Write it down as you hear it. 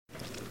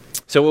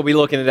So we'll be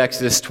looking at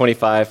Exodus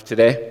 25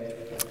 today,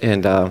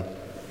 and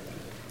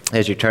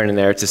as you're turning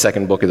there, it's the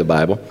second book of the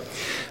Bible.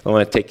 I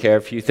want to take care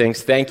of a few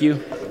things. Thank you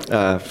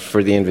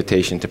for the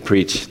invitation to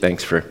preach.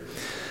 Thanks for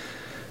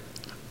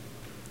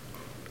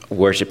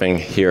worshiping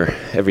here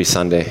every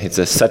Sunday.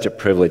 It's such a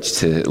privilege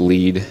to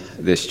lead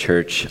this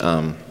church.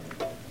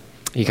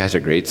 You guys are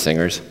great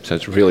singers, so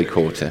it's really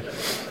cool to.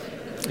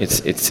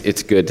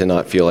 It's good to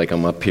not feel like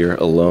I'm up here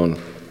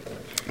alone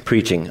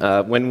preaching.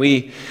 When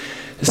we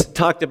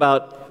talked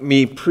about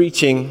me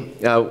preaching,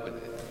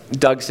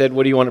 Doug said,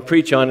 "What do you want to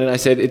preach on?" And I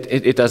said,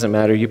 it doesn't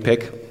matter, you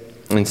pick.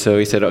 And so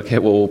he said, "Okay,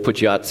 well, we'll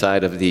put you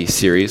outside of the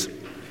series."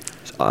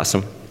 It's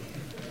awesome.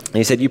 And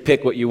he said, "You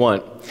pick what you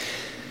want."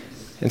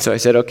 And so I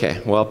said, "Okay,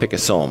 well, I'll pick a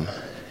psalm."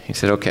 He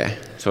said, "Okay."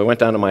 So I went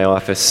down to my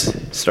office,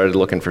 started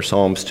looking for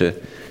psalms to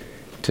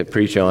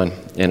preach on.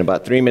 And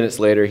about 3 minutes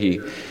later, he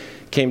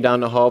came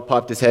down the hall,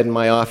 popped his head in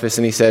my office,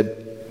 and he said,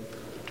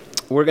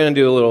 "We're going to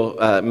do a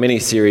little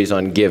mini-series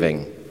on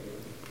giving.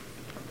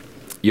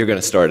 You're going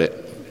to start it."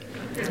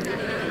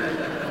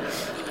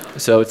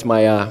 So it's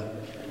my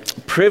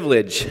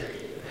privilege,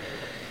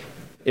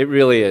 it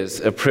really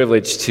is a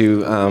privilege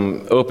to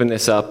open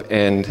this up,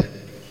 and,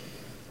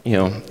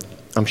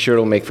 I'm sure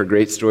it'll make for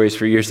great stories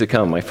for years to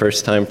come. My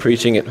first time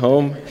preaching at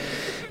home,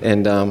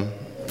 and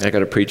I got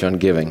to preach on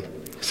giving.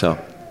 So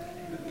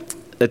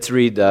let's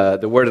read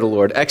the word of the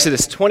Lord.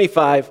 Exodus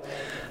 25,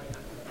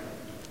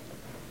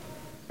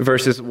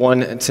 verses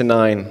 1 to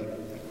 9.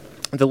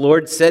 The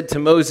Lord said to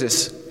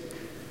Moses,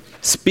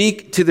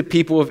 "Speak to the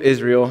people of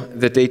Israel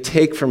that they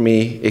take from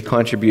me a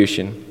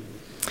contribution.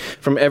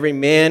 From every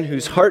man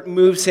whose heart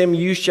moves him,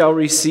 you shall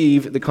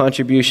receive the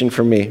contribution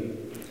from me.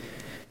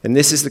 And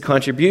this is the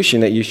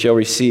contribution that you shall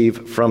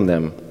receive from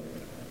them: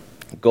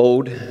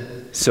 gold,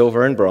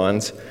 silver, and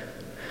bronze,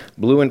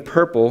 blue and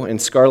purple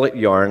and scarlet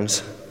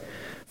yarns,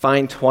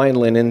 fine twine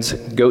linens,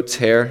 goat's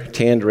hair,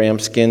 tanned ram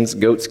skins,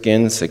 goat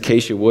skins,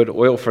 acacia wood,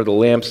 oil for the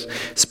lamps,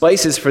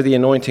 spices for the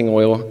anointing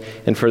oil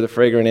and for the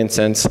fragrant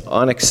incense,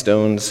 onyx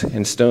stones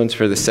and stones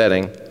for the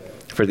setting,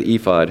 for the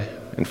ephod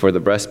and for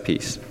the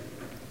breastpiece.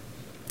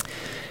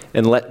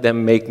 And let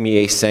them make me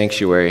a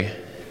sanctuary,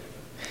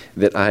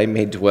 that I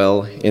may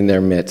dwell in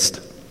their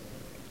midst.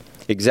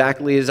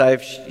 Exactly as I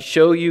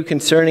show you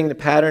concerning the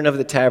pattern of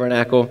the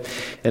tabernacle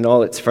and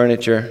all its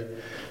furniture,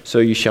 so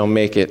you shall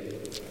make it."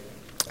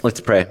 Let's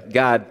pray.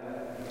 God,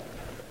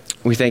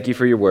 we thank you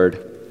for your word.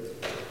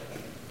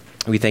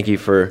 We thank you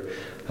for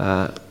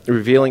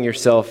revealing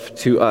yourself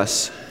to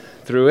us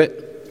through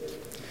it.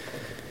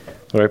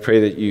 Lord, I pray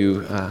that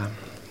you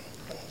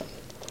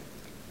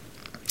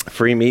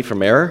free me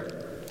from error,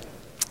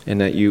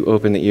 and that you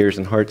open the ears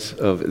and hearts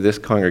of this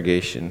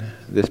congregation,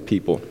 this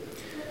people,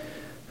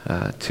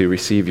 to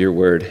receive your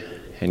word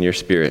and your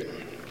spirit.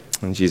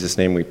 In Jesus'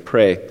 name we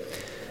pray.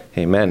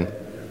 Amen.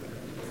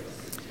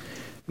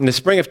 In the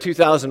spring of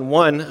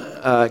 2001,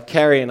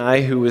 Carrie and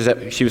I,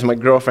 she was my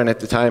girlfriend at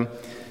the time,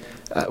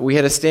 we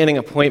had a standing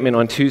appointment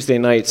on Tuesday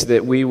nights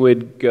that we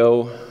would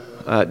go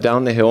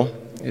down the hill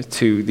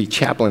to the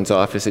chaplain's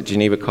office at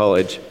Geneva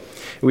College.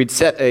 We'd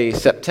set a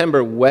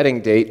September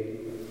wedding date,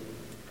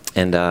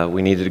 and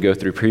we needed to go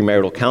through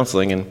premarital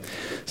counseling, and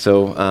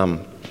so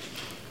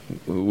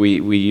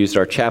we used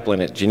our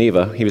chaplain at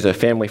Geneva. He was a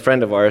family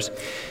friend of ours,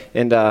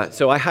 and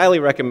so I highly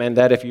recommend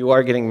that if you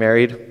are getting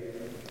married,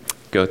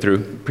 go through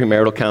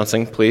premarital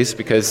counseling, please,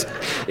 because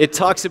it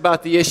talks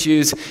about the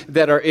issues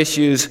that are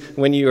issues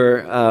when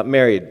you're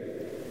married.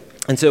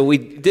 And so we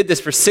did this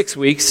for 6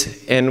 weeks,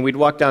 and we'd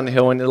walk down the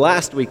hill, and the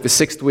last week, the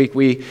 6th week,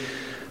 we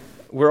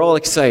were all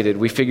excited.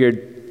 We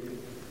figured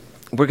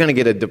we're going to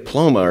get a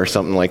diploma or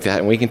something like that,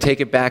 and we can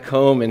take it back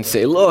home and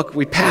say, "Look,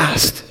 we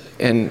passed,"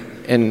 and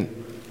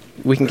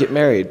we can get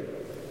married.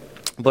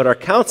 But our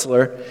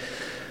counselor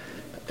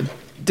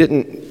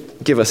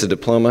didn't give us a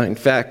diploma. In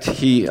fact,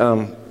 he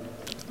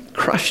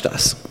crushed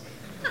us.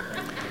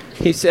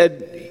 He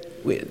said,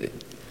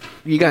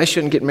 "You guys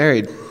shouldn't get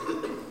married."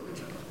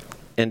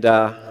 And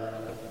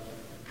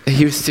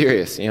he was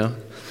serious,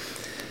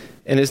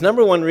 And his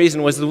number one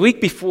reason was the week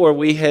before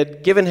we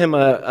had given him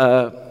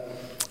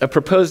a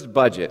proposed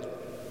budget.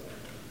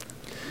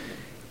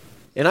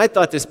 And I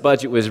thought this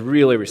budget was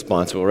really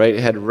responsible, right?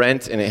 It had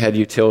rent, and it had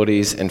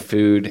utilities and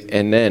food,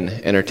 and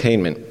then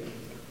entertainment.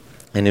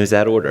 And it was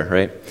that order,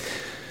 right?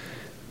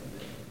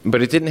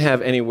 But it didn't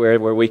have anywhere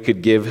where we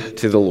could give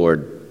to the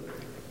Lord.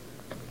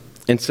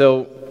 And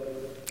so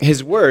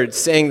his words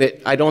saying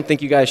that I don't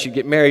think you guys should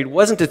get married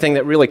wasn't the thing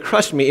that really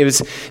crushed me. It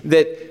was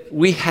that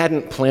we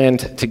hadn't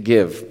planned to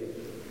give.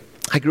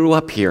 I grew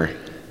up here.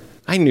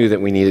 I knew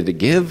that we needed to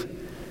give.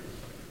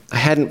 I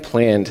hadn't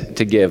planned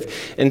to give.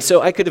 And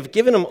so I could have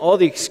given him all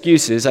the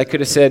excuses. I could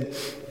have said,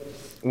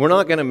 "We're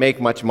not going to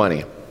make much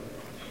money.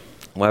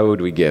 Why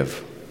would we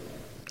give?"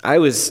 I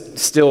was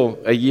still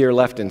a year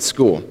left in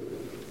school.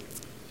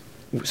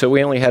 So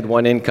we only had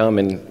one income,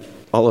 and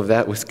all of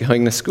that was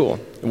going to school.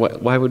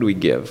 Why would we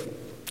give?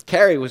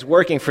 Carrie was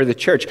working for the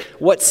church.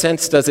 What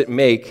sense does it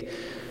make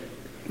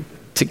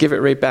to give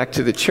it right back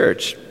to the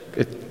church?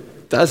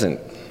 It doesn't.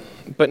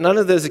 But none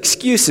of those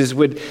excuses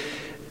would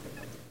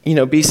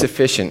be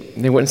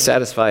sufficient. They wouldn't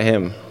satisfy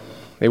him.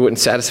 They wouldn't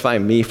satisfy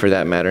me for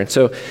that matter. And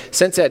so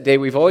since that day,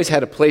 we've always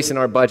had a place in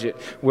our budget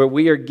where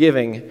we are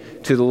giving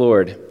to the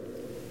Lord.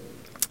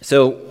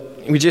 So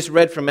we just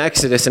read from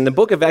Exodus, and the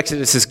book of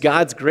Exodus is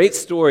God's great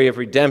story of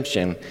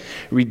redemption,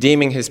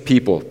 redeeming his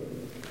people.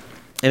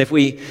 And if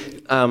we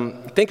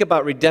think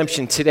about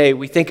redemption today,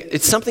 we think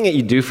it's something that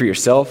you do for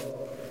yourself.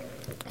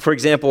 For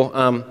example,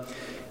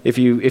 if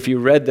you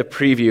read the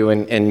preview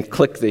and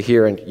click the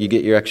here and you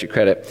get your extra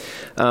credit,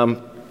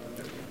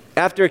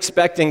 after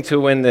expecting to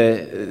win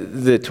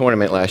the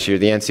tournament last year,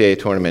 the NCAA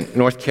tournament,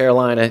 North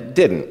Carolina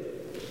didn't.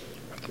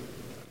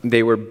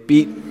 They were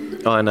beat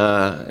on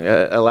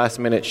a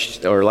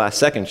last-minute or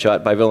last-second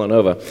shot by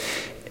Villanova.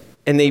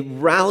 And they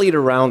rallied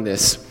around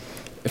this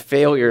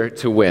failure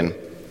to win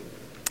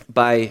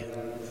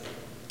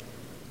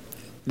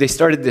they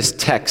started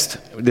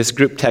this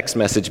group text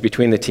message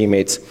between the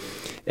teammates,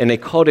 and they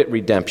called it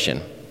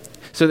redemption.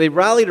 So they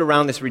rallied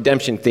around this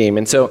redemption theme.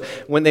 And so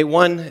when they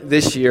won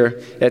this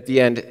year at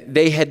the end,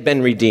 they had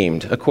been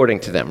redeemed,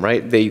 according to them,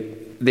 right?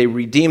 They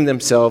redeemed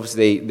themselves,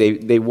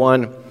 they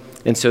won,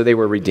 and so they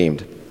were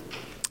redeemed.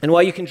 And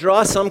while you can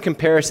draw some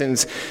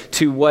comparisons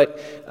to what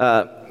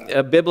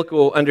a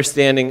biblical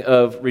understanding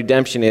of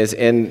redemption is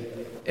and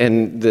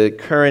the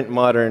current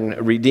modern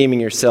redeeming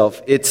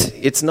yourself,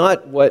 it's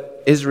not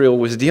what Israel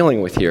was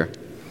dealing with here.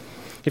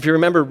 If you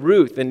remember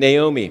Ruth and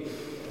Naomi,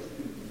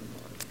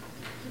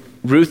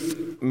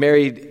 Ruth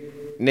married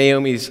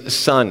Naomi's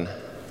son,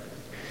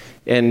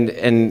 and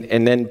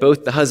then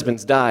both the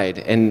husbands died,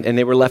 and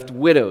they were left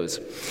widows,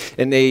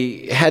 and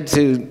they had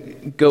to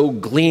go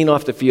glean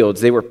off the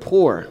fields. They were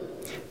poor.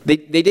 They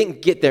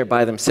didn't get there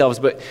by themselves,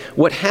 but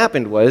what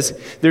happened was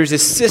there's a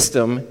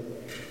system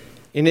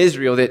in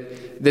Israel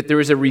that there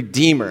was a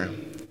redeemer.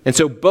 And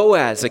so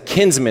Boaz, a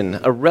kinsman,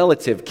 a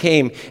relative,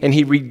 came and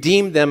he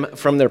redeemed them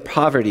from their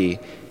poverty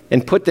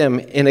and put them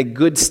in a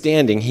good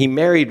standing. He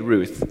married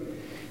Ruth.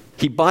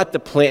 He bought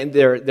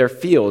their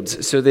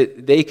fields so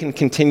that they can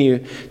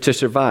continue to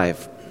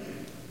survive.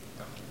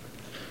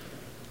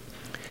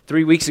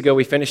 3 weeks ago,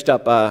 we finished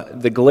up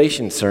the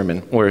Galatians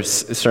sermon, or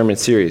sermon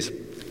series.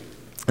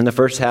 And the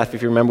first half,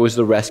 if you remember, was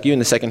the rescue, and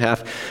the second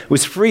half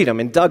was freedom.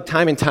 And Doug,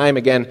 time and time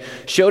again,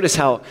 showed us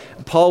how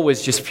Paul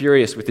was just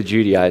furious with the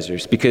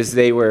Judaizers because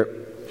they were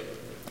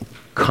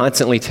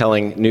constantly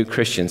telling new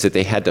Christians that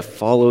they had to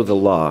follow the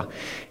law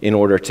in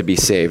order to be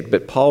saved.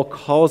 But Paul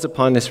calls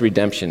upon this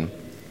redemption.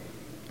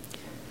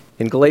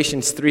 In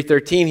Galatians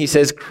 3:13, he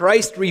says,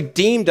 Christ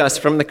redeemed us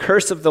from the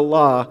curse of the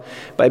law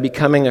by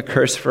becoming a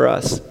curse for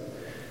us.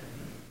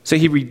 So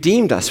he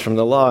redeemed us from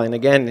the law. And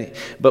again,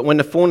 but when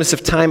the fullness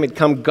of time had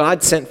come,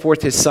 God sent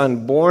forth his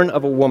son, born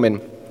of a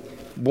woman,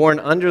 born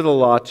under the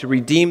law, to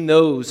redeem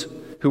those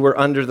who were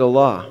under the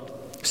law,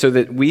 so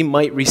that we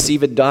might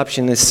receive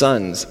adoption as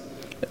sons.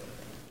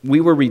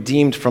 We were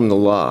redeemed from the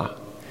law.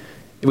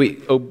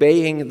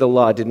 Obeying the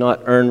law did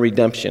not earn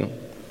redemption.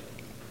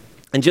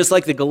 And just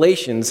like the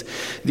Galatians,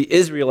 the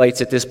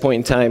Israelites at this point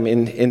in time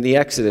in the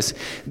Exodus,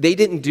 they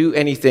didn't do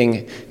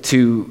anything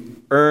to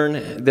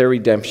earn their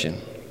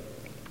redemption.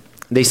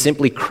 They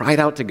simply cried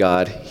out to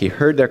God. He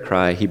heard their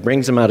cry. He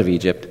brings them out of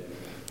Egypt.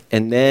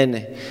 And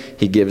then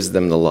he gives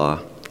them the law.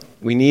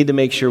 We need to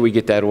make sure we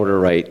get that order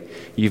right.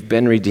 You've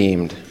been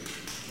redeemed.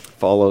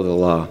 Follow the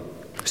law.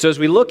 So as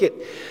we look at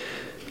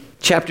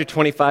chapter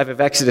 25 of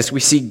Exodus, we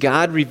see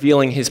God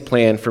revealing his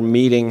plan for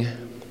meeting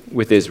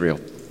with Israel.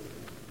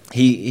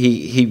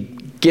 He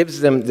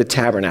gives them the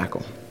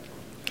tabernacle.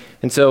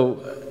 And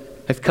so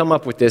I've come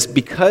up with this.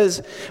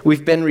 Because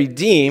we've been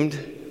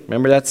redeemed,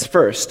 remember that's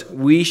first,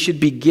 we should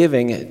be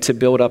giving to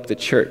build up the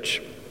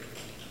church.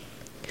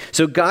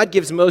 So God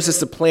gives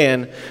Moses a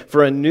plan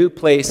for a new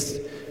place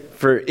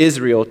for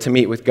Israel to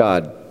meet with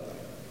God.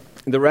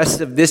 The rest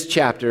of this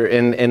chapter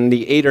and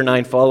the 8 or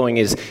 9 following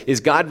is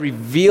God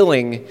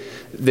revealing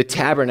the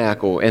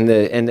tabernacle and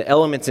the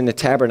elements in the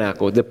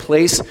tabernacle, the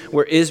place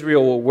where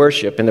Israel will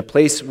worship and the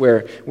place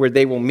where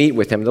they will meet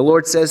with him. The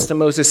Lord says to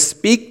Moses,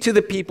 "Speak to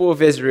the people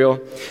of Israel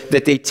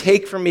that they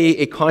take from me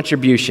a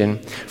contribution.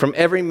 From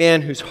every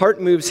man whose heart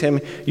moves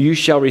him, you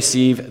shall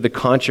receive the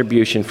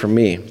contribution from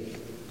me."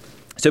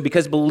 So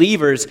because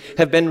believers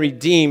have been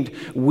redeemed,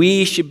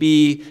 we should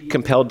be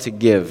compelled to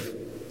give.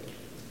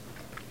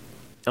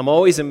 I'm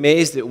always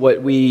amazed at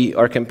what we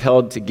are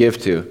compelled to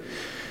give to.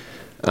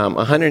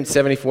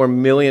 $174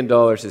 million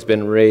has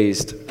been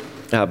raised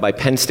by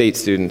Penn State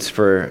students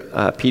for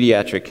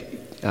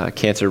pediatric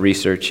cancer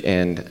research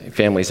and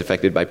families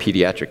affected by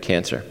pediatric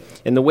cancer.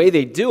 And the way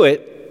they do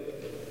it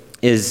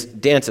is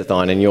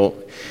dance-a-thon,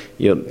 and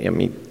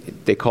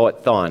they call it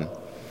thon.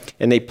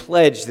 And they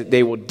pledge that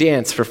they will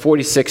dance for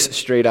 46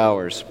 straight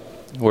hours,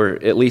 or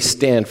at least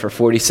stand for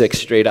 46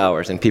 straight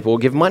hours, and people will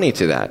give money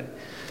to that.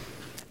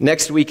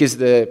 Next week is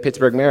the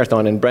Pittsburgh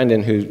Marathon, and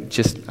Brendan,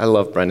 I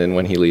love Brendan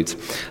when he leads.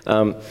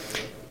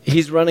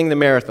 He's running the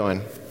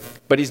marathon,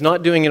 but he's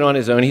not doing it on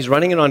his own. He's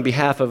running it on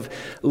behalf of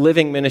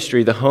Living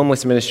Ministry, the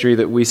homeless ministry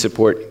that we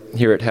support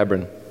here at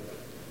Hebron.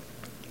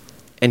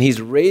 And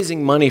he's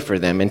raising money for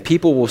them, and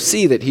people will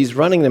see that he's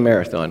running the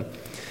marathon.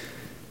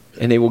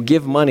 and they will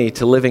give money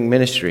to Living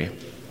Ministry.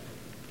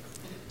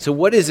 So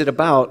what is it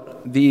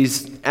about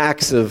these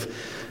acts of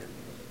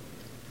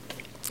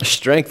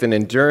strength and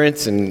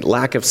endurance and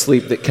lack of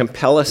sleep that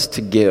compel us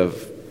to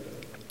give?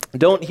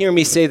 Don't hear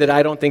me say that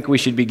I don't think we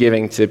should be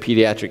giving to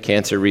pediatric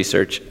cancer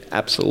research.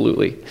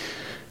 Absolutely.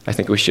 I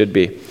think we should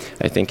be.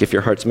 I think if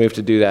your heart's moved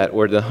to do that,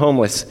 or the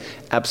homeless,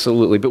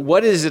 absolutely. But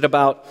what is it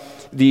about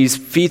these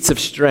feats of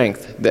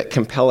strength that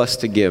compel us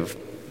to give?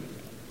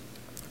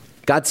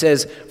 God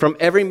says, "From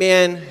every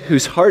man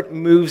whose heart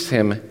moves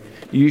him,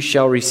 you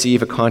shall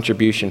receive a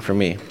contribution from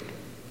me."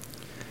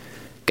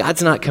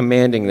 God's not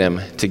commanding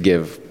them to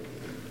give.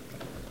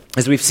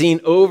 As we've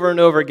seen over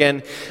and over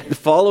again,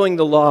 following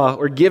the law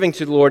or giving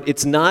to the Lord,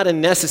 it's not a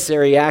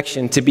necessary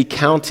action to be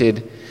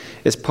counted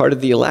as part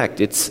of the elect.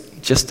 It's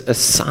just a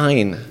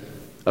sign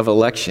of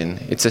election.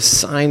 It's a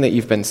sign that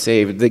you've been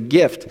saved. The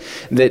gift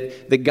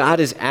that God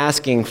is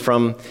asking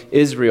from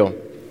Israel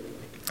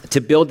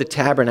to build the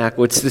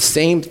tabernacle, it's the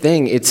same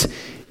thing.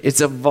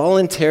 It's a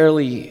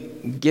voluntarily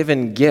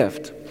given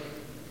gift.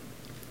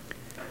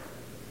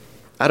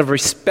 Out of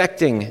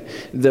respecting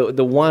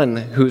the one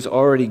who's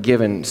already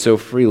given so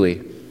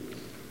freely.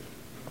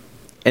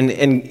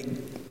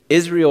 And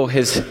Israel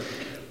has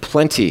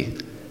plenty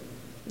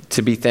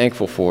to be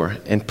thankful for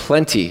and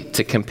plenty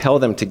to compel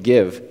them to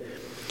give.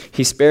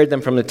 He spared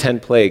them from the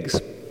 10 plagues.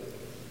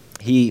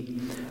 He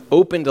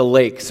opened a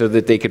lake so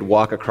that they could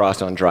walk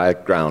across on dry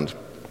ground.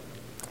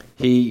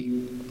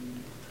 He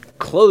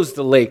closed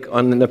the lake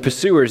on the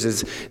pursuers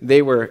as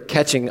they were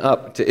catching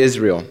up to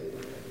Israel,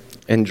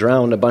 and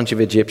drowned a bunch of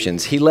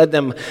Egyptians. He led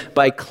them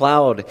by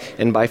cloud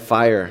and by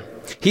fire.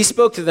 He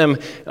spoke to them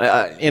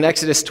in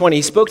Exodus 20.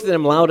 He spoke to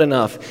them loud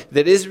enough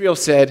that Israel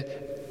said,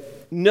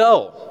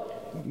 "No,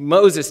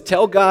 Moses,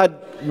 tell God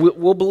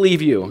we'll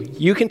believe you.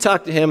 You can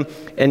talk to him,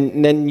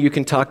 and then you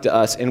can talk to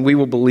us, and we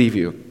will believe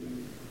you."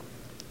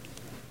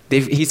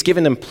 He's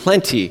given them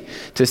plenty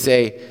to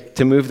say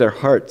to move their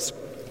hearts.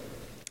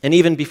 And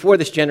even before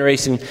this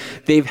generation,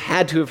 they've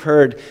had to have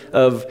heard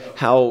of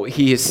how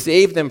he has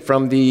saved them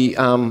from the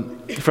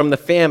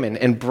famine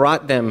and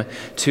brought them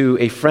to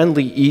a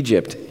friendly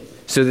Egypt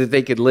so that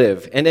they could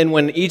live. And then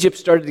when Egypt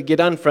started to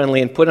get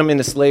unfriendly and put them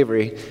into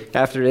slavery,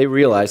 after they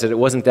realized that it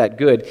wasn't that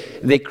good,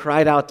 they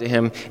cried out to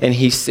him, and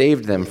he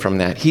saved them from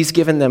that. He's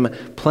given them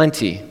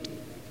plenty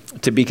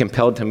to be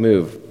compelled to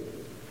move.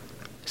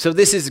 So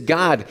this is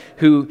God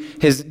who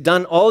has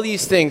done all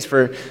these things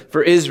for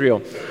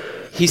Israel.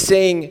 He's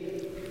saying,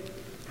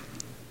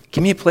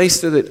 give me a place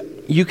so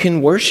that you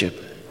can worship,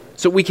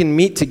 so we can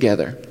meet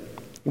together.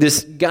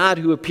 This God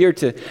who appeared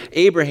to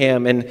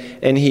Abraham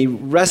and he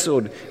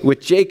wrestled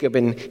with Jacob,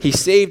 and he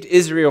saved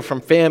Israel from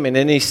famine,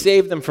 and he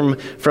saved them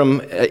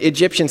from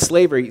Egyptian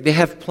slavery. They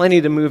have plenty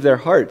to move their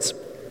hearts.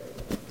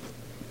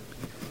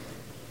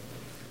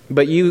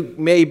 But you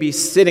may be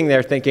sitting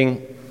there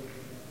thinking,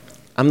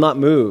 I'm not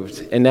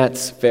moved, and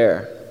that's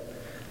fair.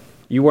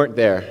 You weren't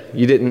there.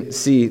 You didn't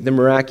see the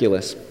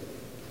miraculous.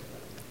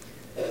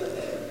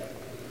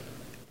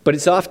 But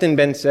it's often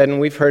been said, and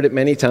we've heard it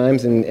many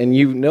times, and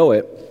you know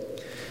it,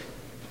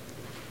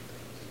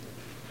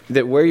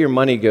 that where your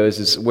money goes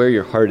is where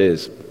your heart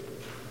is.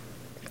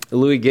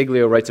 Louis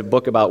Giglio writes a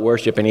book about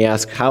worship, and he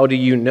asks, how do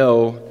you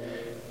know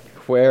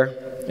where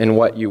and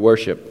what you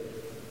worship?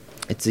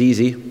 It's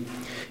easy.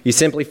 You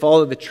simply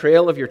follow the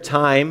trail of your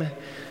time,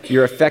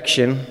 your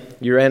affection,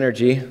 your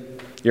energy,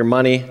 your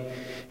money,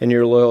 and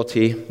your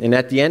loyalty. And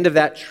at the end of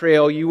that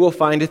trail, you will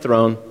find a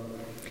throne,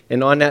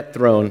 and on that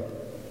throne,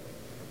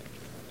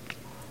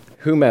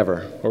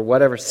 whomever or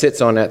whatever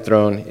sits on that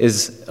throne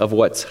is of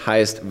what's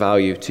highest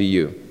value to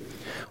you.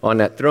 On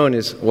that throne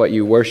is what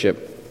you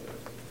worship.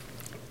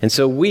 And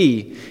so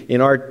we,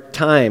 in our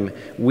time,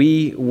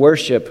 we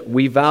worship,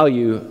 we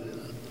value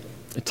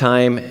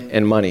time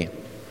and money.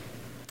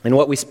 And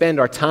what we spend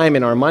our time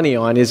and our money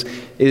on is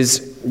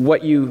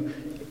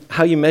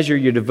how you measure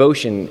your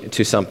devotion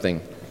to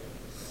something.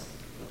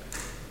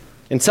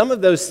 And some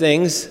of those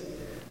things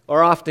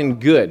are often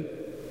good.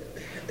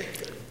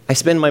 I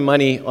spend my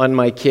money on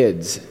my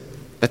kids.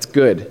 That's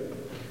good.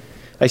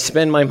 I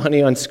spend my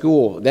money on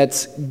school.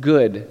 That's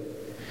good.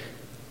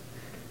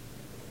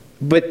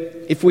 But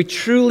if we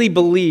truly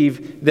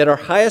believe that our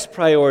highest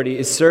priority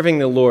is serving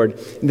the Lord,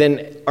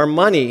 then our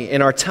money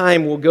and our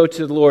time will go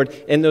to the Lord,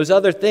 and those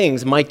other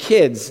things, my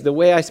kids, the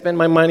way I spend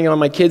my money on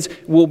my kids,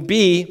 will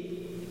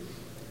be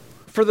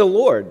for the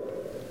Lord.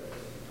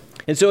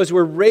 And so as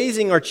we're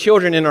raising our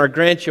children and our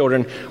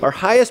grandchildren, our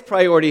highest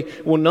priority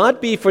will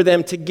not be for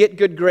them to get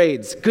good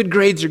grades. Good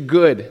grades are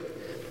good.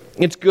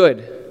 It's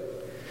good.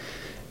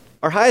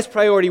 Our highest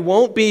priority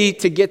won't be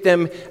to get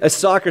them a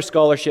soccer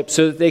scholarship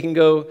so that they can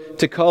go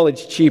to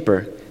college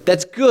cheaper.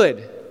 That's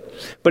good.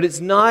 But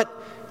it's not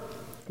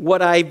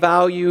what I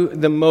value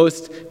the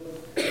most.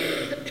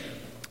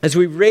 As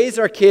we raise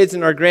our kids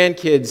and our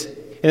grandkids,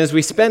 and as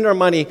we spend our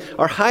money,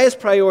 our highest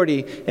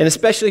priority, and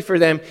especially for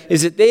them,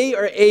 is that they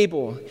are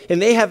able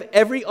and they have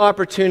every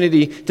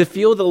opportunity to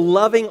feel the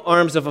loving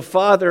arms of a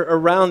father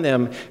around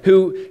them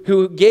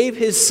who gave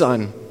his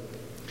son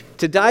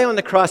to die on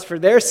the cross for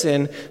their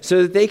sin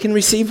so that they can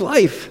receive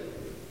life.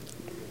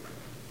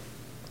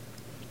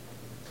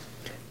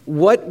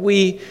 What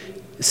we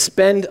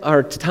spend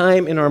our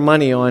time and our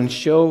money on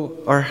show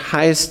our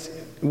highest,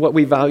 what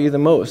we value the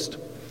most.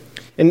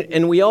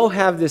 And we all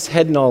have this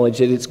head knowledge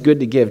that it's good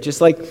to give. Just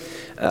like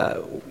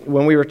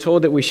when we were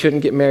told that we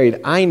shouldn't get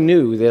married, I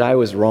knew that I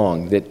was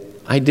wrong, that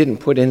I didn't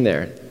put in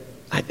there.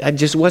 I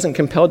just wasn't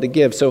compelled to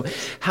give. So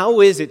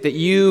how is it that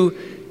you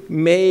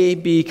may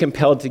be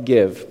compelled to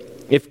give?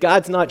 If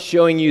God's not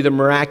showing you the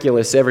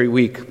miraculous every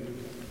week,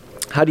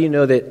 how do you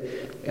know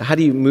that? How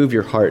do you move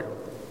your heart?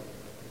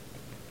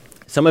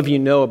 Some of you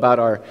know about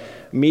our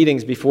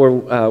meetings before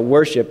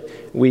worship.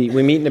 We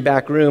meet in the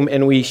back room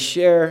and we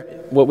share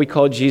what we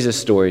call Jesus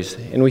stories.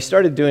 And we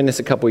started doing this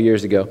a couple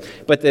years ago.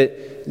 But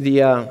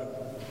the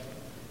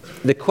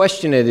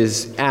question that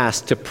is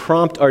asked to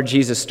prompt our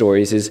Jesus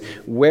stories is,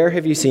 where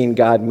have you seen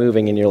God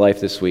moving in your life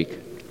this week?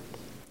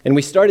 And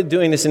we started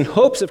doing this in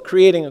hopes of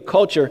creating a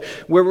culture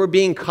where we're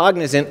being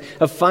cognizant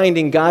of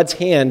finding God's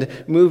hand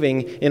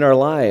moving in our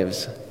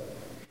lives.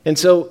 And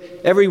so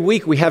every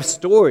week we have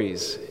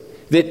stories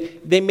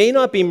that they may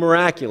not be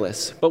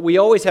miraculous, but we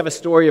always have a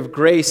story of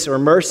grace or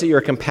mercy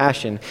or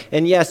compassion.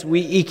 And yes,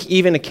 we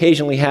even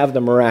occasionally have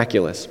the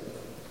miraculous.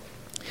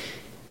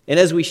 And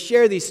as we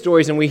share these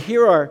stories and we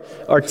hear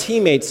our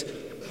teammates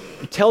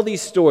tell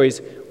these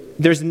stories,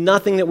 there's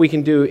nothing that we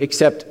can do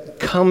except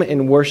come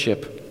and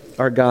worship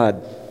our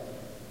God.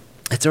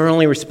 It's our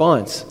only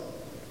response.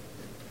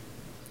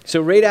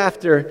 So right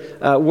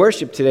after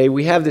worship today,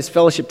 we have this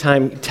fellowship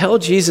time. Tell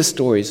Jesus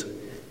stories.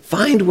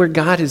 Find where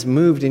God has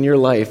moved in your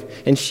life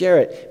and share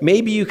it.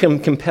 Maybe you can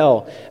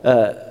compel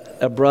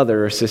a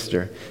brother or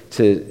sister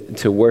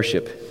to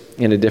worship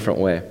in a different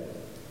way.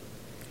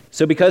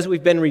 So because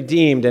we've been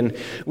redeemed and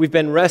we've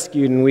been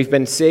rescued and we've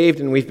been saved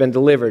and we've been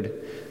delivered,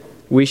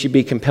 we should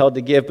be compelled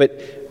to give, but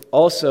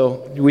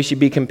also we should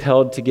be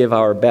compelled to give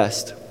our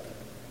best.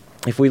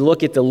 If we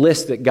look at the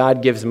list that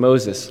God gives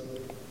Moses,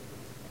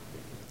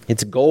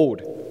 it's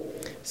gold,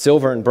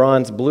 silver and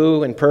bronze,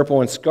 blue and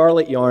purple and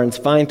scarlet yarns,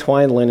 fine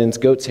twined linens,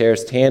 goat's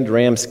hairs, tanned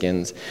ram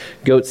skins,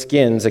 goat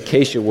skins,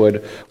 acacia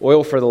wood,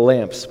 oil for the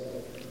lamps,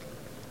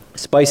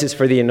 spices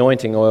for the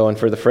anointing oil and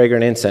for the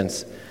fragrant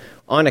incense,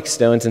 onyx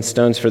stones and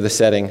stones for the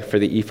setting, for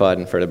the ephod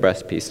and for the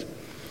breastpiece.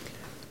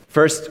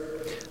 First,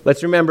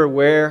 let's remember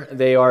where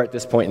they are at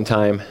this point in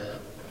time.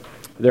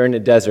 They're in the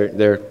desert.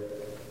 They're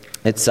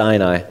at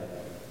Sinai.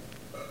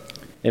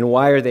 And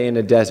why are they in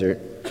the desert?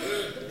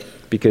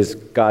 Because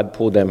God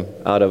pulled them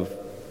out of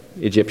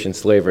Egyptian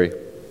slavery.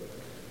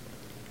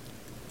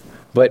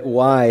 But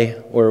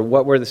why, or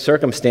what were the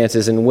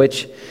circumstances in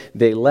which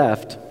they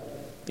left?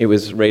 It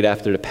was right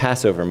after the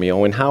Passover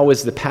meal. And how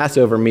was the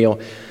Passover meal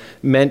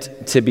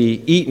meant to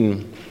be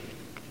eaten?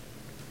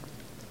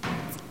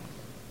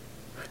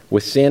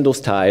 With sandals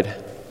tied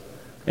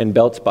and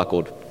belts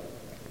buckled,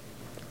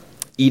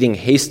 eating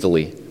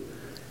hastily.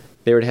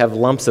 They would have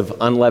lumps of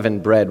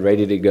unleavened bread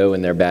ready to go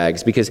in their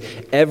bags, because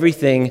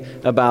everything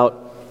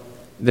about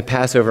the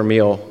Passover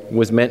meal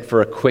was meant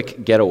for a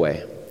quick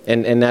getaway.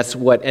 And that's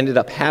what ended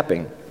up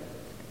happening.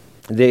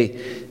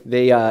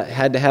 They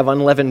had to have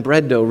unleavened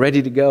bread dough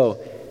ready to go,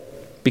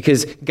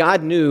 because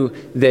God knew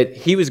that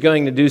he was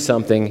going to do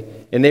something,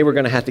 and they were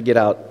going to have to get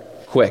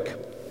out quick.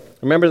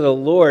 Remember the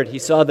Lord, he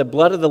saw the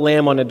blood of the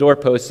lamb on the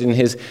doorpost in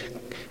his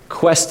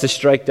quest to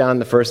strike down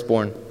the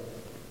firstborn.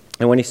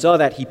 And when he saw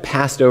that, he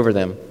passed over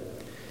them.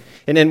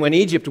 And then when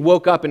Egypt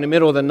woke up in the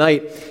middle of the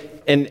night,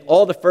 and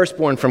all the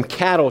firstborn from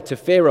cattle to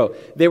Pharaoh,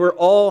 they were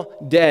all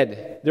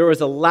dead. There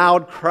was a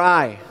loud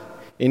cry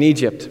in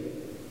Egypt.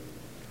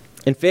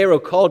 And Pharaoh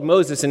called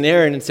Moses and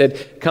Aaron and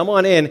said, "Come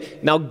on in,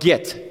 now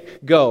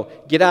go,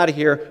 get out of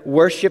here,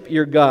 worship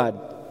your God."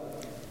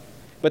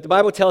 But the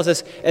Bible tells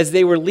us, as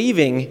they were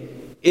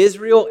leaving,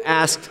 Israel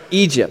asked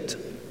Egypt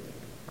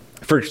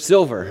for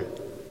silver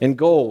and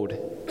gold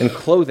and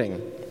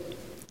clothing.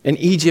 And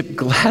Egypt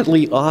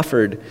gladly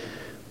offered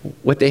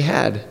what they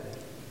had.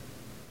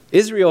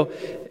 Israel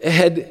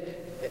had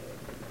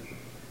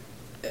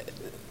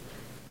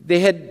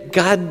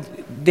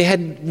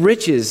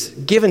riches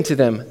given to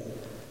them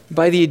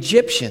by the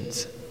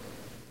Egyptians.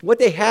 What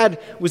they had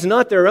was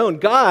not their own.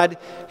 God,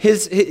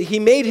 he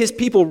made his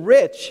people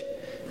rich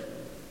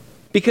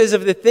because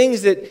of the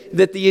things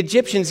that the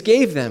Egyptians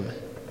gave them.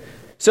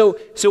 So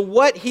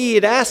what he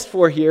had asked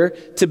for here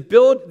to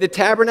build the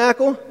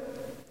tabernacle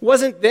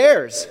wasn't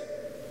theirs.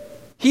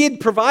 He had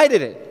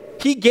provided it.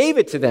 He gave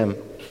it to them.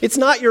 It's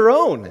not your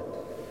own.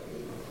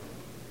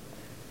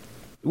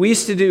 We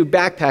used to do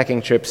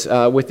backpacking trips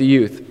with the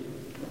youth.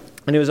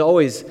 And it was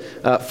always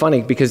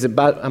funny because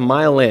about a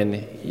mile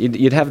in,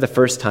 you'd have the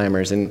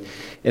first-timers, and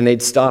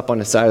they'd stop on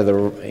the side of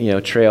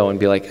the trail and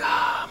be like,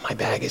 my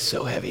bag is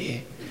so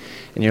heavy.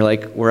 And you're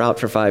like, we're out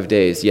for 5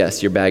 days.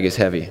 Yes, your bag is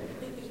heavy.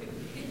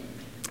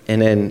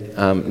 And then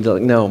they're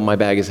like, no, my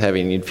bag is heavy.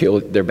 And you'd feel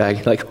their bag,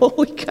 you're like,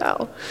 holy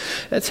cow,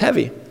 that's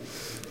heavy.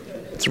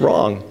 It's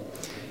wrong.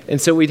 And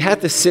so we'd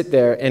have to sit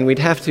there and we'd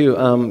have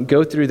to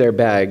go through their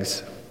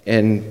bags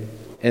and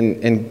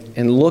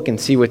look and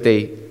see what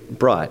they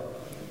brought.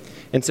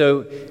 And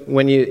so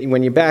when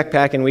you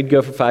backpack, and we'd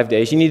go for 5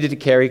 days, you needed to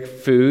carry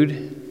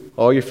food,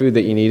 all your food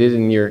that you needed,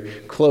 and your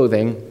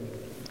clothing,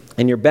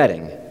 and your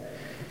bedding.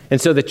 And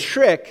so the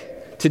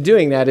trick to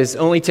doing that is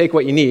only take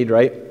what you need,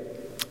 right?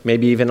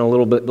 Maybe even a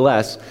little bit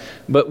less.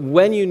 But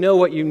when you know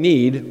what you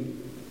need,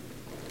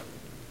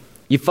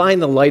 you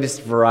find the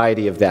lightest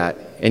variety of that,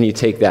 and you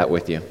take that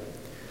with you.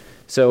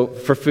 So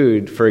for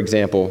food, for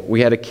example,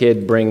 we had a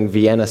kid bring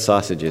Vienna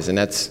sausages, and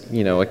that's,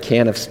 a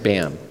can of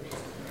Spam.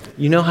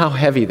 You know how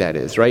heavy that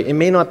is, right? It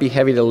may not be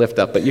heavy to lift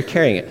up, but you're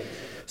carrying it.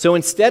 So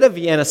instead of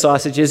Vienna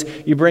sausages,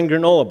 you bring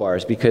granola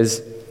bars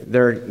because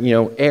they're,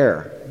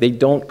 air. They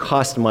don't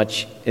cost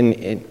much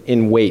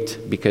in weight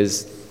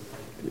because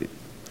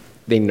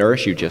they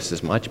nourish you just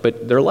as much,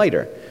 but they're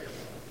lighter.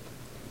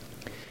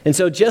 And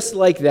so just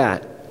like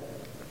that,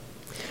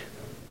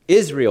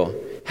 Israel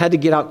had to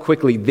get out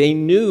quickly. They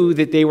knew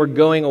that they were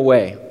going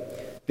away.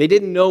 They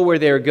didn't know where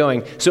they were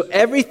going. So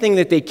everything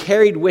that they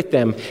carried with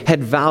them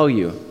had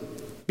value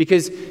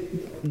because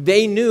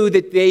they knew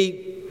that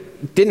they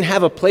didn't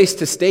have a place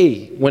to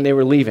stay when they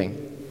were leaving.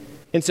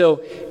 And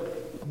so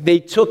they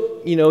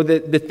took,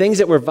 the things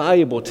that were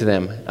valuable to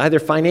them, either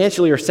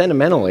financially or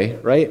sentimentally,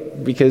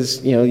 right?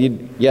 Because,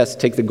 yes,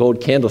 take the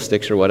gold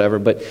candlesticks or whatever,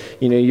 but,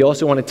 you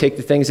also want to take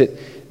the things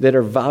that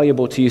are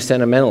valuable to you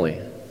sentimentally.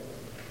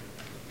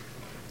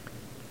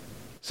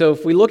 So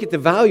if we look at the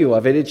value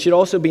of it, it should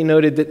also be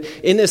noted that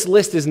in this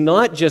list is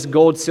not just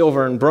gold,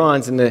 silver, and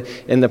bronze and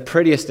the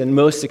prettiest and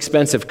most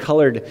expensive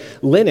colored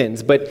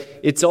linens, but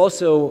it's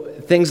also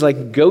things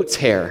like goat's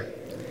hair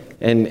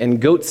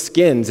and goat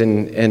skins,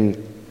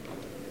 and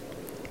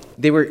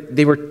they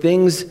were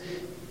things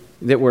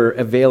that were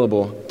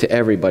available to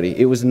everybody.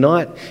 It was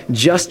not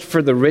just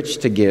for the rich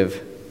to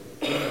give.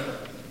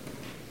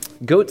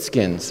 Goat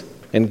skins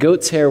and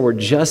goat's hair were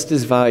just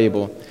as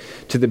valuable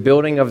to the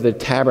building of the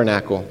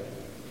tabernacle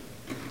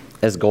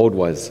as gold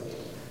was.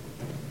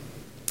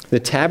 The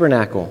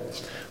tabernacle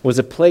was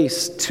a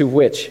place to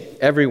which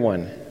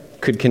everyone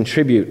could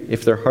contribute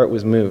if their heart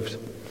was moved.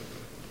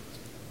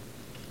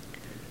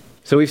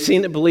 So we've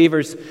seen that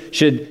believers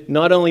should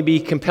not only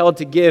be compelled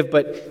to give,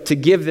 but to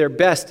give their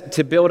best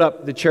to build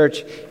up the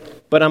church.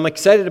 But I'm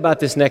excited about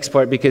this next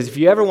part because if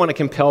you ever want to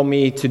compel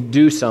me to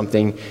do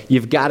something,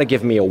 you've got to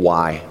give me a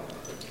why.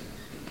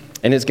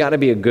 And it's got to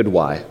be a good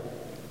why.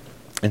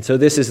 And so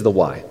this is the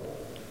why.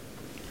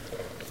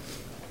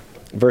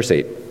 Verse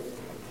 8.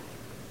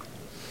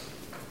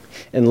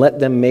 And let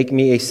them make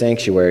me a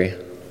sanctuary,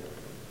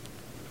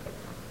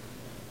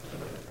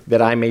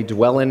 that I may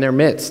dwell in their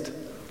midst.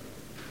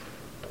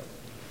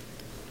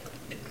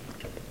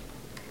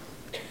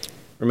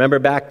 Remember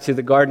back to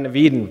the Garden of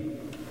Eden.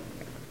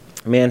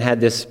 Man had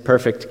this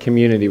perfect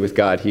community with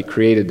God. He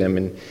created them,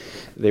 and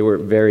they were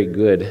very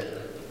good.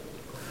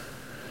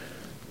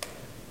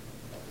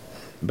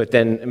 But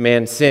then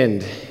man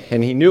sinned,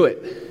 and he knew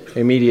it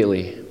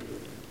immediately.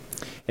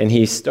 And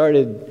he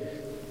started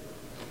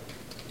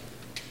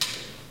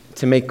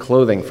to make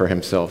clothing for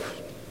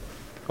himself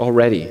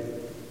already.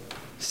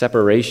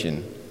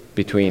 Separation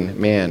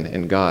between man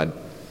and God.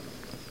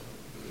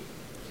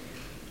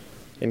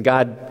 And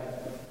God,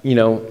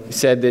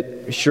 said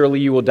that surely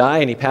you will die,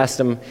 and he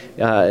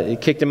he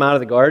kicked him out of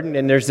the garden,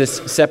 and there's this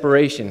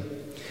separation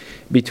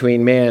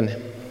between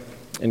man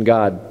and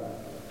God.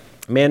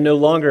 Man no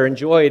longer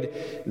enjoyed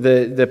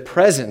the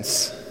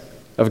presence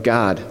of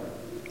God.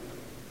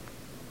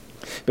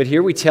 But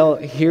here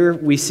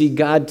we see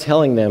God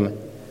telling them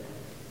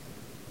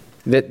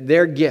that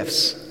their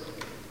gifts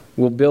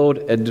will build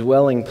a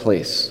dwelling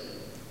place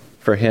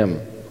for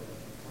him.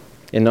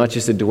 And not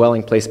just a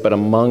dwelling place, but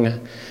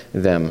among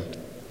them.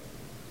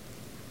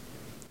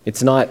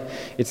 It's not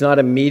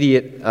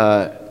immediate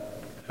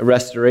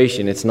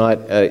restoration. It's not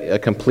a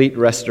complete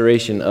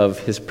restoration of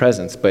his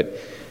presence, but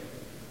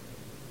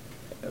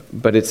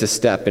it's a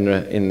step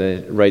in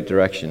the right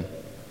direction.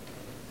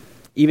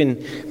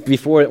 Even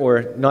before,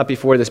 or not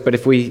before this, but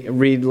if we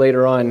read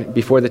later on,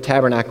 before the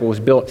tabernacle was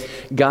built,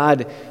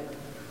 God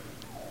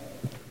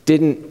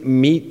didn't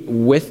meet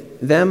with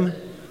them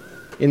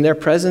in their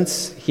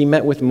presence. He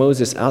met with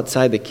Moses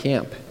outside the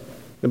camp.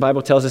 The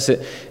Bible tells us that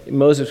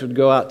Moses would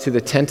go out to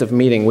the tent of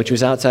meeting, which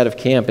was outside of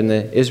camp, and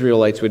the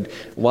Israelites would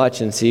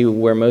watch and see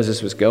where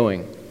Moses was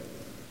going.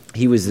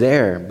 He was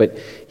there, but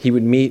he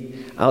would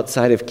meet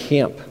outside of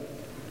camp.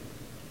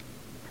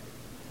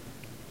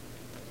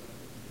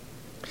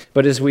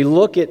 But as we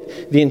look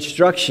at the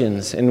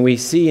instructions, and we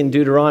see in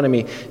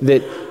Deuteronomy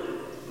that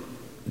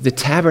the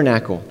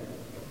tabernacle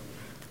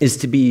is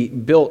to be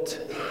built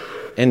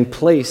and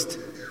placed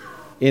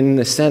in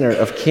the center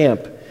of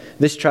camp.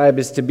 This tribe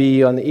is to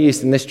be on the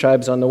east, and this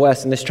tribe's on the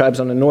west, and this tribe's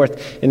on the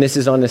north, and this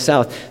is on the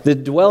south. The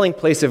dwelling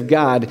place of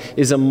God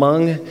is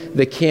among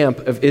the camp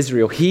of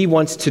Israel. He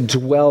wants to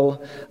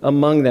dwell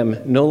among them,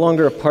 no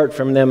longer apart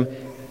from them.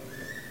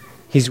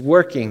 He's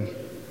working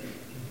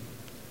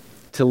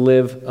to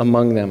live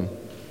among them.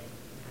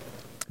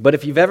 But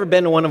if you've ever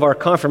been to one of our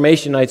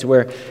confirmation nights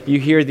where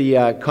you hear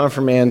the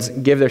confirmands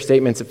give their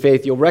statements of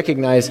faith, you'll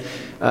recognize,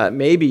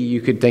 maybe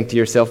you could think to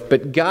yourself,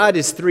 but God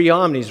is three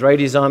omnis, right?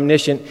 He's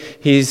omniscient,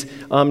 he's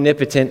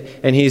omnipotent,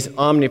 and he's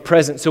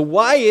omnipresent. So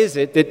why is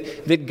it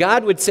that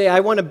God would say, I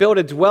want to build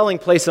a dwelling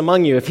place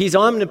among you? If he's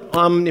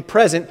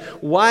omnipresent,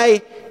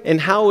 why and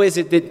how is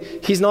it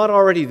that he's not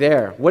already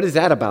there? What is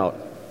that about?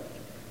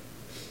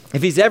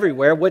 If he's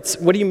everywhere, what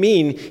do you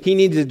mean he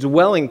needs a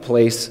dwelling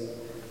place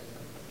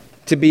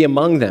to be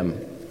among them?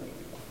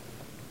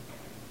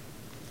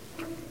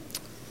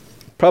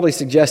 Probably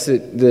suggests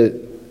that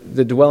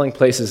the dwelling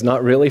place is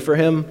not really for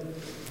him,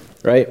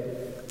 right?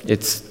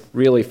 It's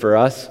really for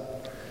us.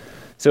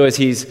 So as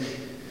he's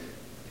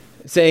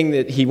saying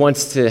that he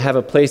wants to have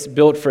a place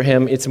built for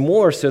him, it's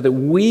more so that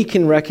we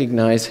can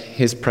recognize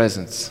his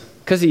presence.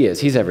 Because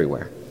he's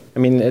everywhere. I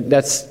mean,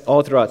 that's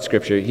all throughout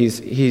Scripture.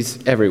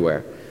 He's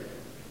everywhere.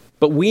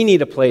 But we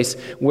need a place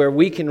where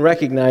we can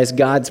recognize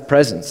God's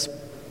presence.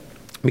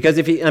 Because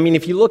if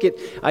you look at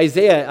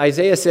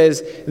Isaiah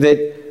says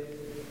that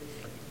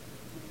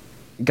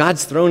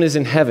God's throne is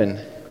in heaven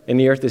and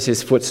the earth is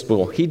his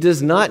footstool. He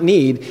does not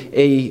need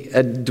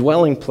a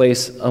dwelling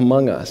place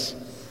among us.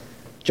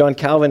 John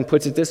Calvin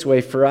puts it this way,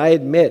 for I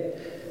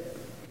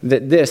admit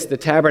that the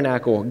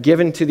tabernacle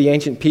given to the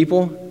ancient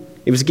people,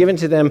 it was given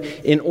to them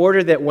in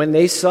order that when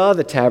they saw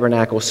the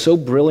tabernacle so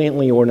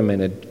brilliantly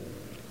ornamented,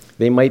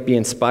 they might be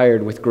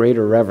inspired with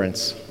greater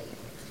reverence.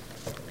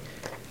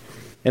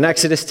 And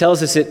Exodus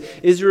tells us that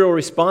Israel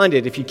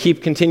responded. If you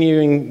keep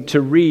continuing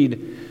to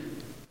read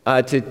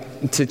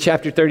to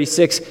chapter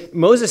 36,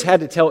 Moses had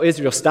to tell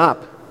Israel,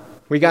 stop.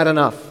 We got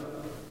enough.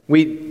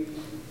 We're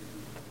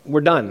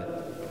done.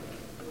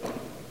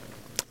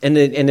 And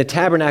the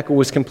tabernacle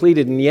was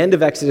completed. And the end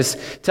of Exodus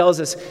tells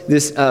us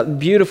this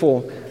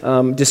beautiful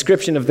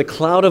description of the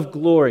cloud of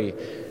glory.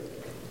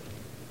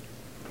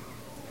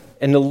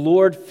 And the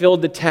Lord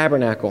filled the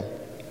tabernacle.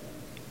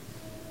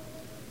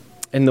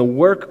 And the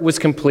work was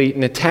complete,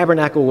 and the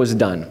tabernacle was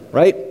done,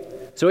 right?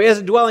 So he has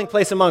a dwelling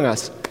place among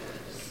us.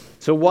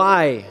 So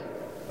why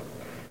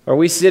are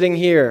we sitting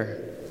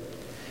here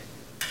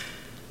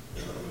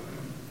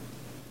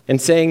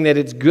and saying that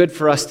it's good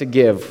for us to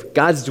give?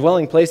 God's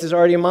dwelling place is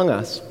already among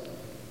us.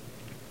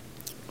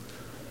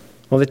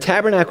 Well, the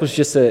tabernacle is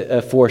just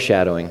a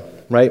foreshadowing,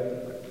 right?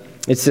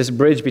 It's this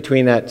bridge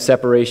between that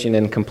separation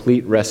and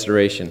complete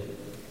restoration.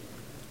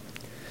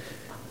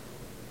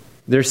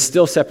 There's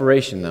still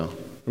separation, though.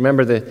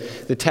 Remember,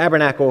 the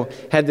tabernacle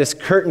had this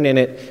curtain in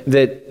it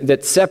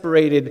that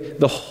separated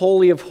the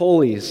Holy of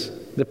Holies,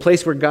 the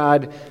place where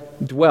God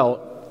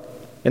dwelt,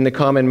 and the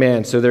common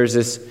man. So there's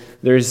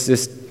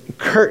this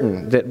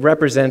curtain that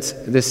represents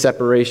this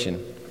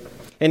separation.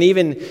 And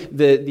even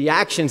the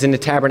actions in the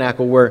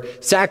tabernacle were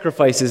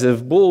sacrifices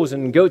of bulls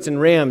and goats and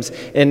rams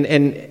and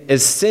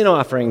as sin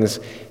offerings,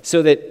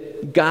 so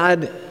that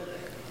God's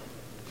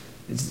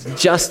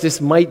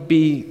justice might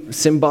be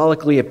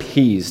symbolically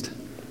appeased.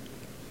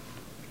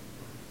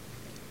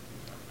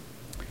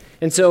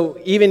 And so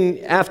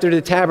even after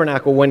the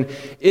tabernacle, when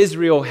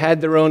Israel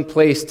had their own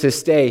place to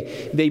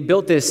stay, they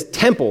built this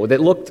temple that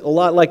looked a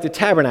lot like the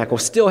tabernacle,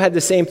 still had the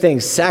same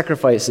things,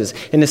 sacrifices,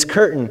 and this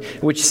curtain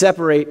which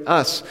separate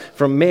us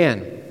from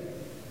man.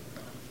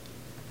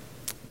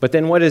 But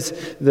then what does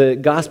the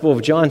Gospel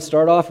of John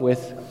start off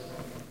with?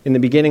 In the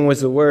beginning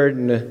was the Word,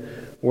 and the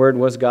Word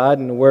was God,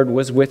 and the Word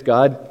was with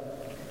God.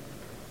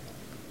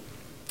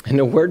 And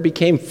the Word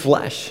became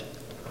flesh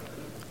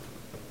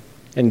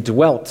and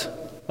dwelt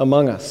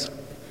among us.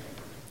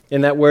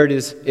 And that word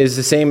is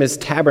the same as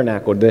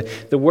tabernacle.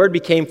 The Word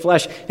became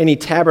flesh and he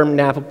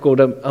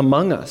tabernacled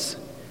among us.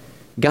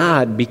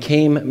 God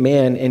became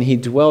man and he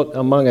dwelt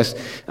among us.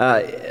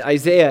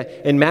 Isaiah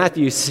and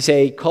Matthew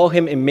say, call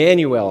him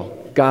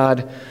Emmanuel,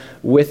 God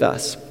with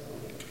us.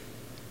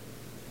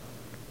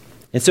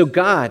 And so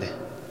God,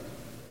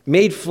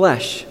 made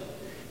flesh,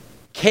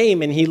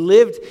 came and he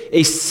lived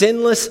a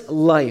sinless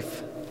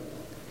life,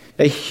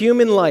 a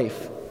human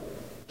life.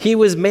 He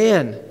was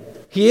man.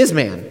 He is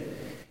man.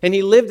 And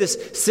he lived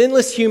this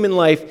sinless human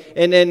life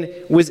and then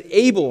was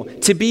able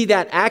to be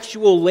that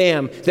actual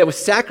lamb that was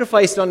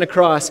sacrificed on the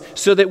cross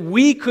so that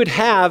we could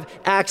have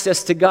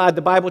access to God.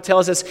 The Bible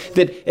tells us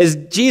that as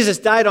Jesus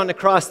died on the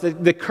cross,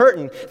 the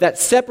curtain, that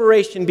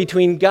separation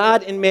between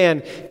God and man,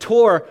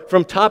 tore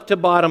from top to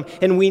bottom.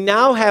 And we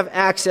now have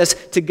access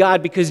to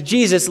God because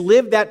Jesus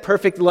lived that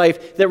perfect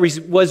life that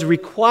was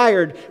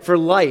required for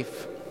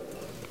life.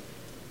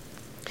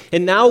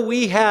 And now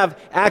we have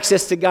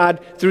access to God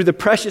through the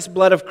precious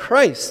blood of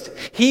Christ.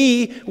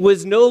 He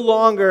was no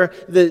longer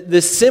the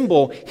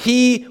symbol.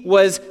 He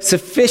was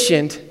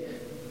sufficient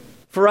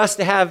for us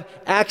to have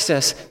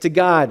access to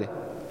God.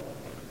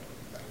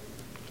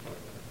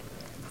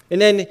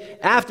 And then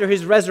after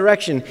his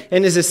resurrection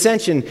and his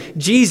ascension,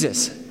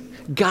 Jesus,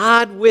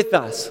 God with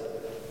us,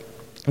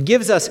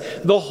 gives us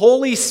the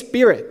Holy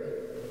Spirit.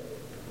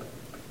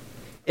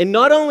 And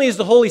not only is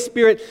the Holy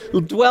Spirit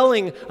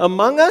dwelling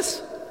among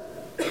us,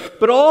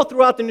 but all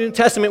throughout the New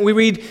Testament, we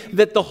read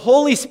that the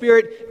Holy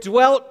Spirit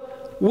dwelt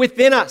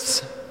within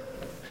us.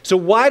 So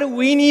why do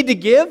we need to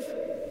give?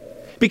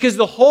 Because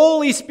the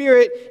Holy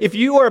Spirit, if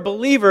you are a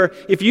believer,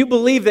 if you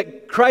believe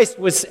that Christ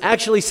was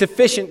actually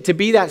sufficient to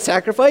be that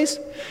sacrifice,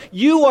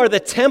 you are the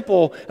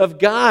temple of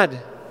God.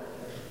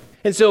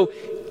 And so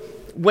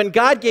when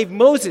God gave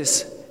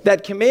Moses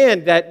that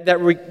command,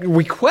 that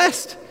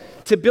request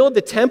to build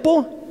the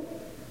temple,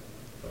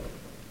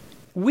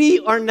 we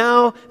are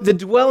now the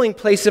dwelling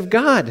place of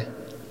God.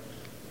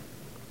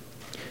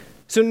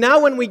 So now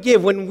when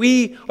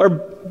we are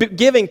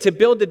giving to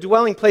build the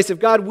dwelling place of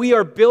God, we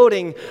are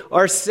building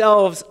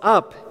ourselves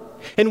up.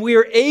 And we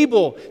are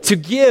able to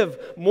give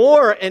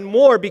more and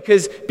more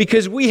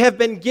because we have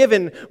been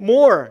given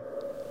more.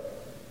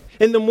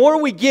 And the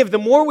more we give, the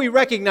more we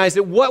recognize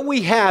that what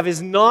we have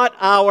is not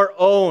our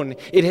own.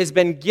 It has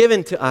been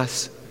given to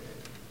us.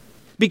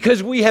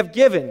 Because we have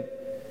given.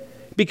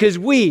 Because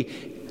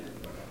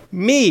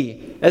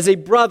me, as a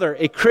brother,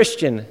 a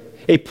Christian,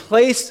 a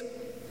place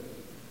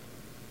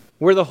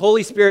where the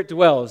Holy Spirit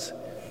dwells,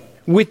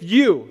 with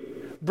you,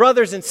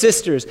 brothers and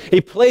sisters, a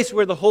place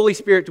where the Holy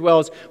Spirit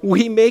dwells,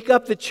 we make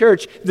up the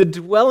church, the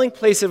dwelling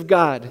place of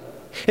God.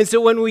 And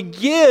so when we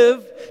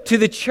give to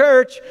the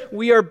church,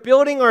 we are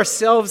building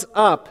ourselves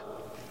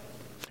up.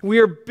 We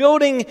are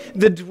building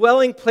the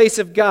dwelling place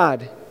of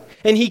God.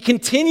 And He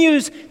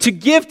continues to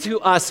give to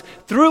us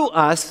through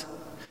us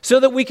so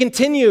that we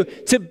continue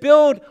to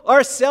build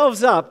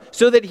ourselves up,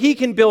 so that He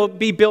can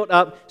be built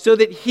up, so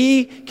that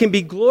He can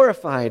be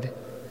glorified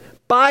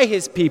by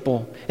His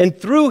people and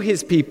through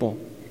His people.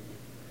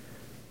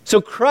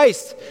 So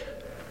Christ,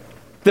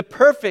 the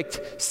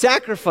perfect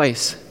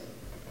sacrifice,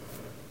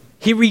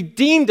 He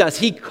redeemed us.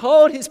 He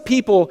called His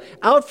people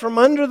out from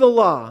under the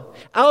law,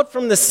 out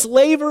from the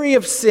slavery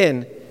of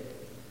sin.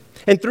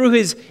 And through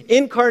His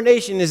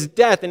incarnation, His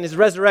death, and His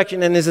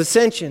resurrection, and His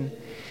ascension,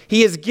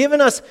 He has given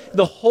us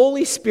the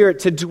Holy Spirit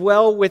to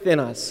dwell within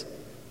us.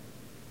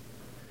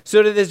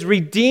 So that as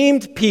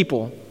redeemed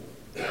people,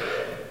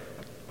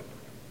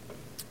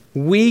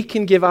 we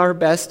can give our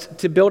best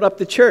to build up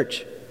the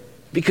church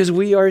because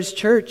we are His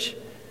church.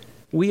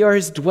 We are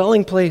His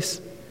dwelling place.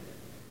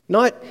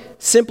 Not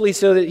simply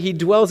so that He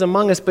dwells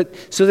among us, but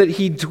so that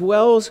He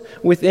dwells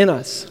within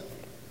us.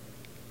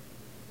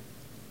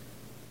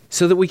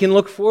 So that we can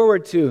look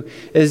forward to,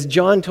 as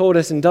John told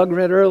us and Doug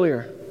read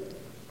earlier,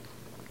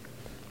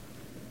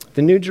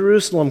 the New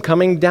Jerusalem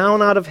coming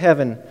down out of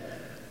heaven,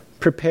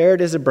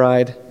 prepared as a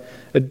bride,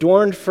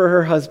 adorned for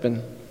her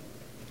husband.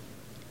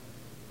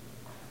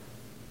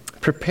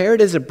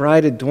 Prepared as a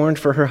bride adorned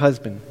for her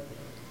husband.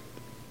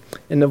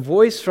 And the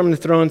voice from the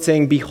throne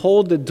saying,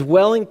 "Behold, the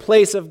dwelling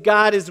place of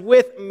God is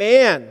with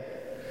man.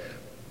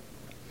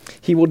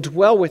 He will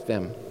dwell with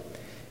them,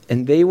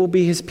 and they will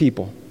be His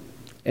people.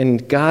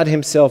 And God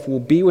Himself will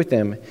be with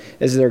them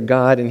as their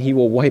God, and He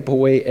will wipe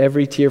away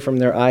every tear from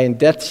their eye, and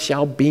death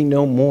shall be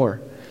no more.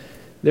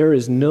 There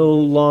is no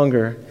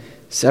longer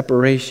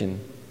separation."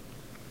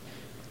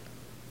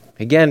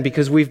 Again,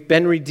 because we've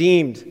been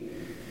redeemed,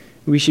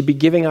 we should be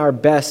giving our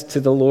best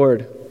to the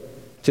Lord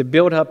to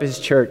build up His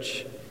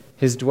church,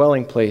 His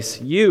dwelling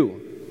place.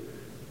 You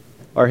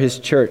are His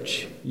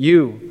church.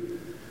 You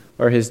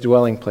are His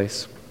dwelling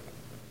place.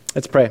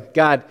 Let's pray.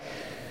 God,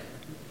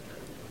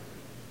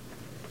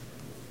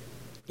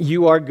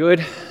 You are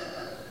good.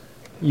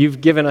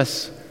 You've given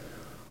us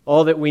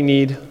all that we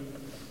need.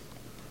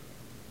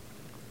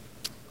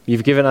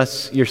 You've given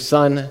us Your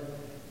Son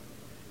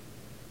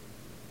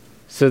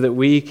so that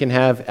we can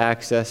have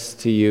access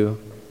to You.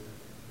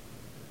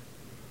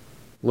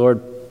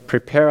 Lord,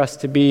 prepare us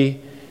to be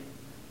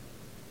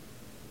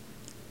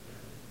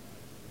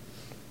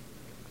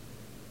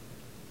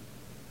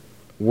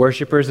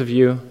worshipers of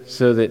You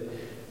so that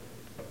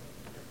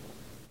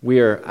we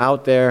are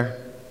out there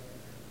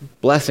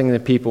blessing the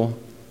people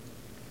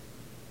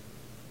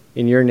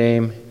in Your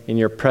name, in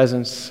Your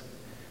presence.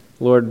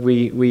 Lord,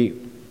 we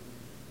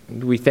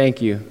thank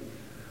You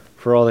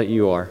for all that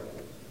You are.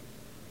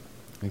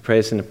 We pray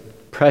this in the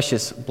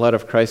precious blood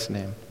of Christ's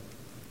name.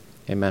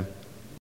 Amen.